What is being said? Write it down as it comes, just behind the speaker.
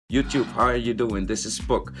YouTube, how are you doing? This is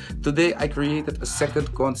PUCK. Today I created a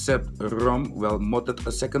second concept ROM, well modded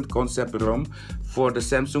a second concept ROM for the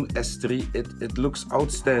Samsung S3. It looks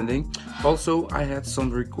outstanding. Also I had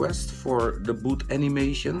some requests for the boot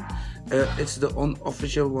animation. It's the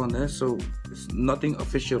unofficial one, so it's nothing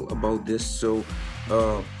official about this. So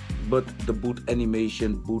but the boot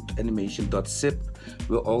animation.zip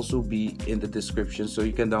will also be in the description, so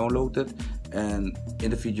you can download it, and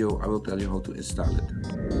in the video I will tell you how to install it.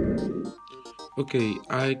 Okay,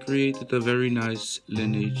 I created a very nice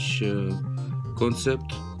Lineage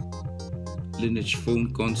concept, Lineage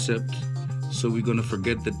phone concept. So we're gonna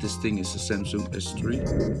forget that this thing is a Samsung S3.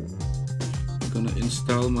 I'm gonna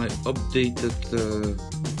install my updated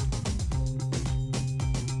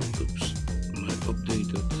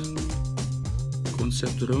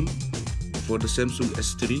concept ROM for the Samsung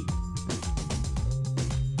S3.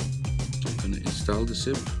 I'm gonna install the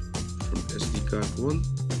zip from SD card 1,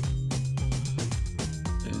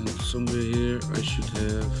 and somewhere here I should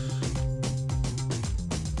have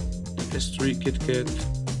the S3 KitKat.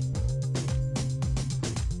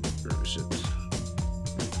 Where is it?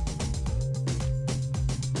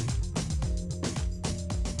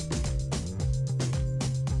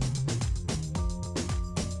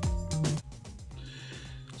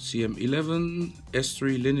 CM11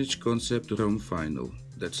 S3 Lineage Concept ROM Final.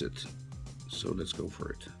 That's it. So let's go for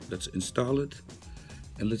it. Let's install it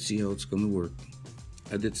and let's see how it's gonna work.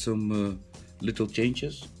 I did some little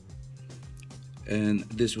changes, and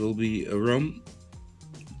this will be a ROM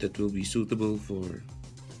that will be suitable for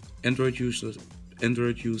Android users,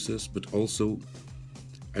 but also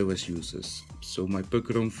iOS users. So my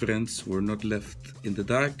PUCK-ROM friends were not left in the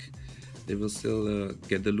dark. They will still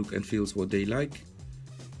get the look and feels what they like.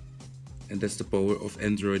 And that's the power of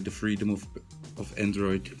Android, the freedom of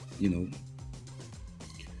Android, you know.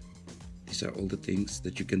 These are all the things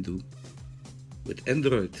that you can do with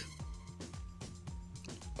Android.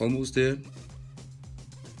 Almost there.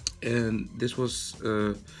 And this was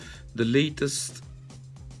the latest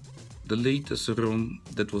ROM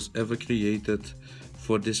that was ever created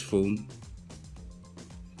for this phone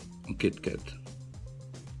on KitKat.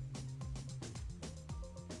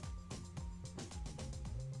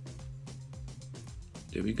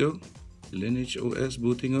 There we go, Lineage OS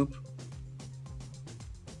booting up.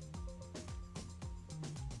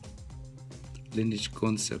 Lineage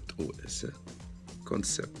Concept OS,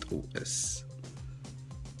 Concept OS.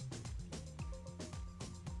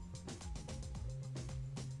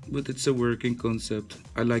 But it's a working concept.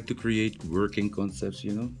 I like to create working concepts,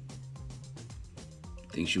 you know.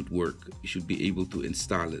 Things should work. You should be able to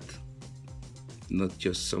install it, not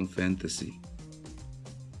just some fantasy.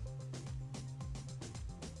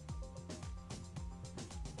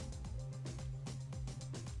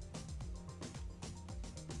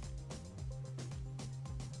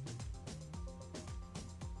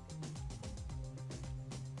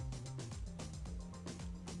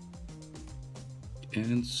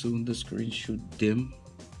 And soon the screen should dim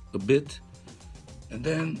a bit, and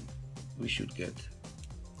then we should get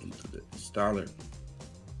into the installer.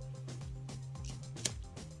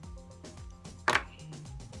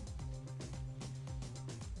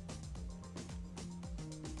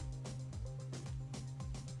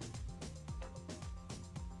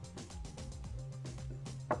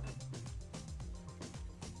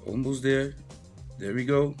 Almost there. There we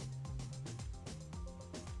go.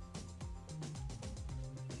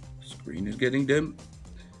 Screen is getting dim,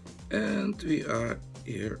 and we are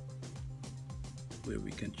here where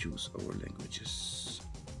we can choose our languages.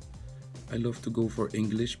 I love to go for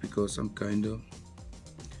English because I'm kind of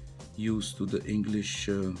used to the English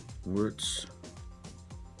words.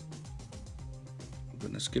 I'm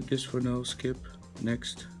gonna skip this for now. Skip,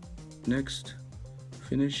 next, next,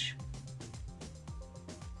 finish,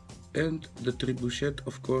 and the TREBUCHET,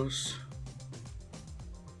 of course,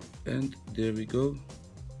 and there we go.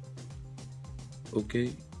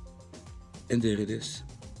 Okay, and there it is.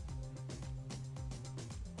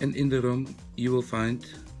 And in the ROM you will find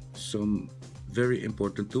some very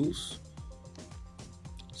important tools,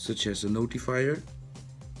 such as a notifier.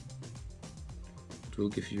 It will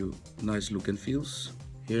give you nice look and feels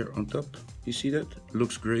here on top. You see that?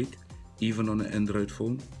 Looks great, even on an Android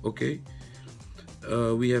phone. Okay.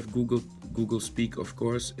 We have Google Speak, of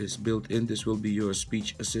course, is built in. This will be your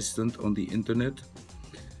speech assistant on the internet.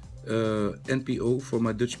 NPO for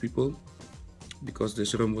my Dutch people, because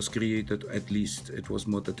this ROM was created, at least it was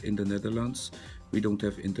modded in the Netherlands. We don't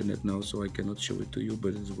have internet now, so I cannot show it to you,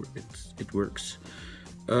 but it works.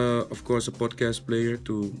 Of course, a podcast player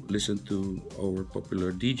to listen to our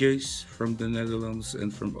popular DJs from the Netherlands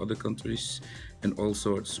and from other countries. and all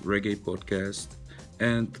sorts, reggae podcast,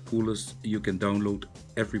 and coolest, you can download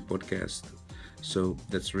every podcast. So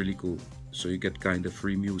that's really cool. So you get kind of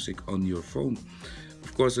free music on your phone.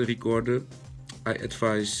 Of course, a recorder. I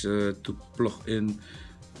advise to plug in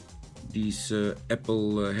these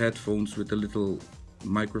Apple headphones with a little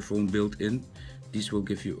microphone built in. These will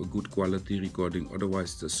give you a good quality recording,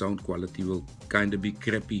 otherwise the sound quality will kind of be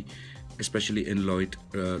crappy, especially in loud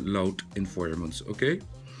environments. Okay,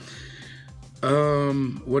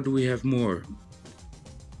 what do we have more?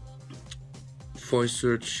 Voice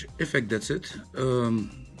search effect, that's it. I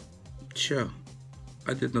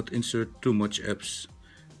did not insert too much apps.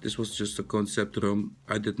 This was just a concept ROM.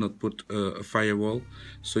 I did not put a firewall,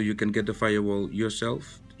 so you can get the firewall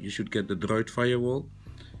yourself. You should get the Droid firewall.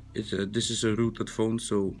 This is a rooted phone,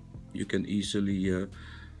 so you can easily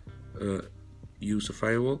use a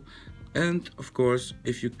firewall. And of course,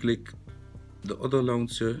 if you click the other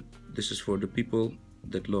launcher, this is for the people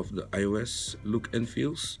that love the iOS look and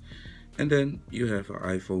feels. And then you have an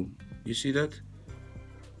iPhone. You see that?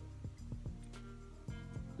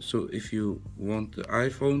 So if you want the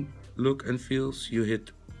iPhone look and feels, you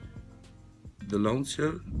hit the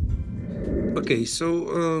launcher. Okay, so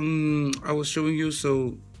I was showing you,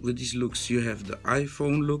 so with these looks you have the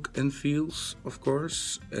iPhone look and feels, of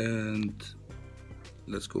course. And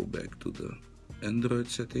let's go back to the Android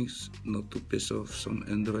settings, not to piss off some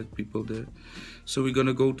Android people there. So we're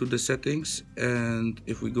gonna go to the settings, and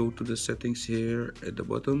if we go to the settings here at the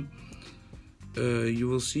bottom, you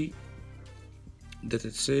will see that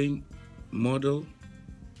it's saying model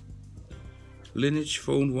Lineage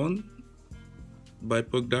Phone 1 by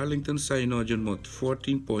PUCK Darlington CyanogenMod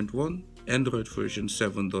 14.1, Android version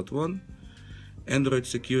 7.1, Android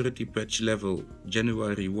security patch level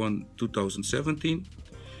January 1, 2017.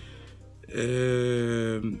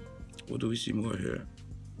 What do we see more here?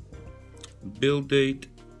 Build date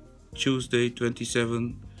Tuesday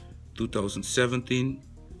 27, 2017.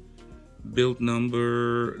 Build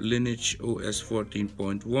number Lineage OS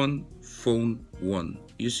 14.1, phone 1.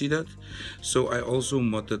 You see that? So I also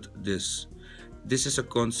modded this. This is a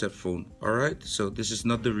concept phone, alright? So this is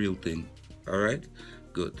not the real thing, alright?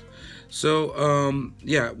 Good. So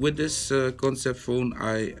yeah, with this concept phone,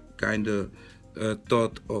 I kind of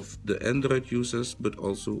thought of the Android users, but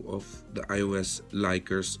also of the iOS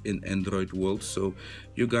likers in Android world. So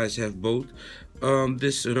you guys have both.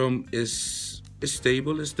 This ROM is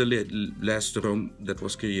stable. It's the last ROM that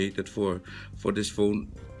was created for this phone.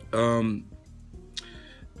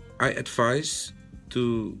 I advise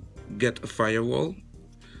to get a firewall.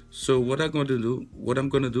 So what I'm going to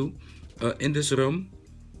do in this ROM,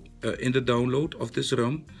 in the download of this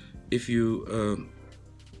ROM, if you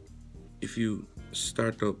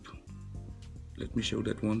start up, let me show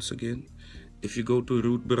that once again. If you go to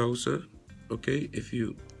root browser, okay, if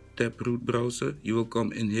you tap root browser, you will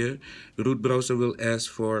come in here. Root browser will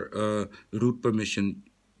ask for root permission.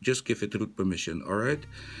 Just give it root permission, all right?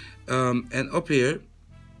 And up here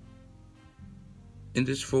in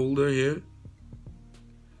this folder here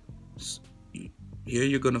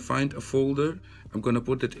you're gonna find a folder. I'm gonna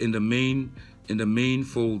put it in the main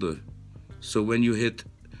folder. So when you hit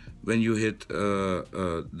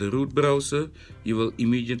the root browser, you will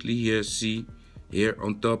immediately here see here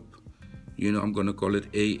on top, you know, I'm gonna call it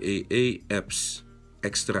AAA apps,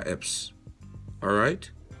 extra apps. All right,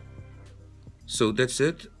 so that's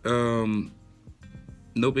it.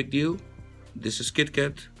 No big deal. This is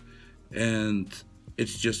KitKat, and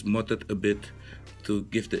it's just modded a bit to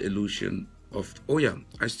give the illusion of, oh yeah,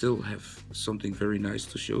 I still have something very nice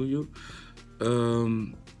to show you.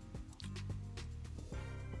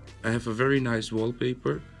 I have a very nice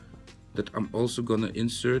wallpaper that I'm also gonna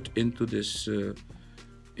insert into this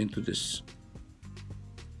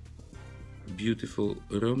beautiful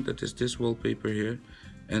ROM. That is this wallpaper here,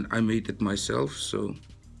 and I made it myself, so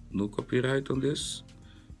no copyright on this.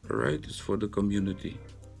 All right, it's for the community.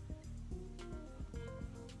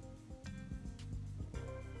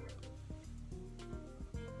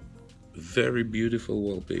 Very beautiful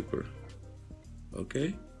wallpaper.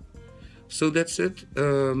 Okay, so that's it.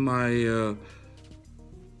 My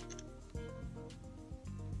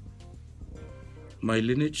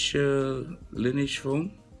Lineage phone,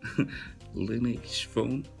 Lineage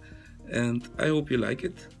phone, and I hope you like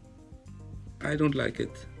it. I don't like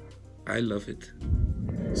it. I love it.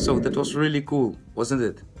 So that was really cool, wasn't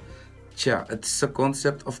it? Yeah, it's a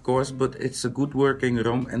concept, of course, but it's a good working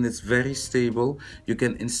ROM and it's very stable. You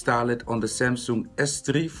can install it on the Samsung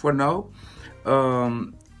S3 for now.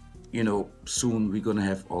 You know, soon we're gonna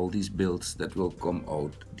have all these builds that will come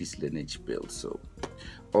out, these Lineage builds. So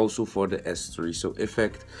also for the S3. So in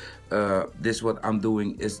fact, this what I'm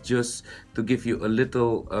doing is just to give you a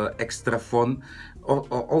little extra fun.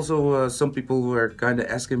 Also, some people were kind of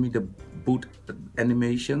asking me the boot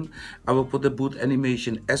animation. I will put the boot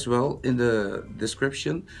animation as well in the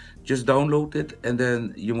description. Just download it, and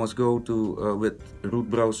then you must go to with root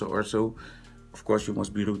browser or so. Of course, you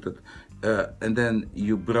must be rooted, and then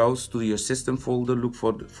you browse to your system folder. Look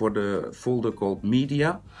for the folder called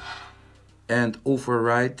Media, and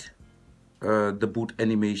overwrite the boot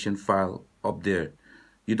animation file up there.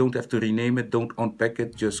 You don't have to rename it, don't unpack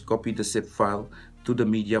it, just copy the zip file to the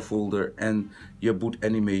media folder, and your boot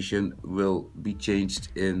animation will be changed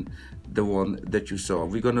in the one that you saw.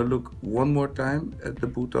 We're gonna look one more time at the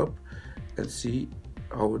boot up and see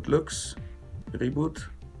how it looks. Reboot,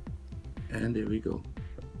 and there we go.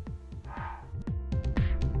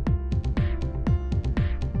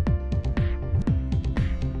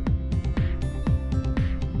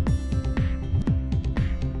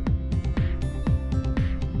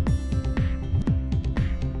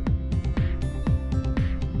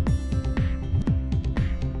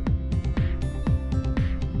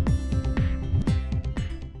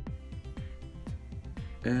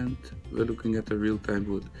 And we're looking at the real-time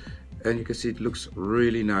boot, and you can see it looks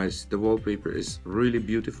really nice. The wallpaper is really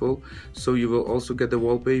beautiful, so you will also get the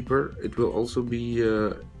wallpaper. It will also be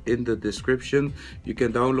in the description. You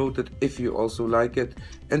can download it if you also like it,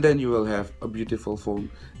 and then you will have a beautiful phone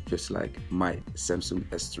just like my Samsung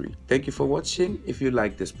S3. Thank you for watching. If you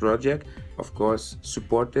like this project, of course,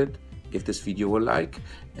 support it, give this video a like,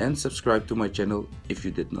 and subscribe to my channel if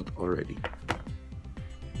you did not already.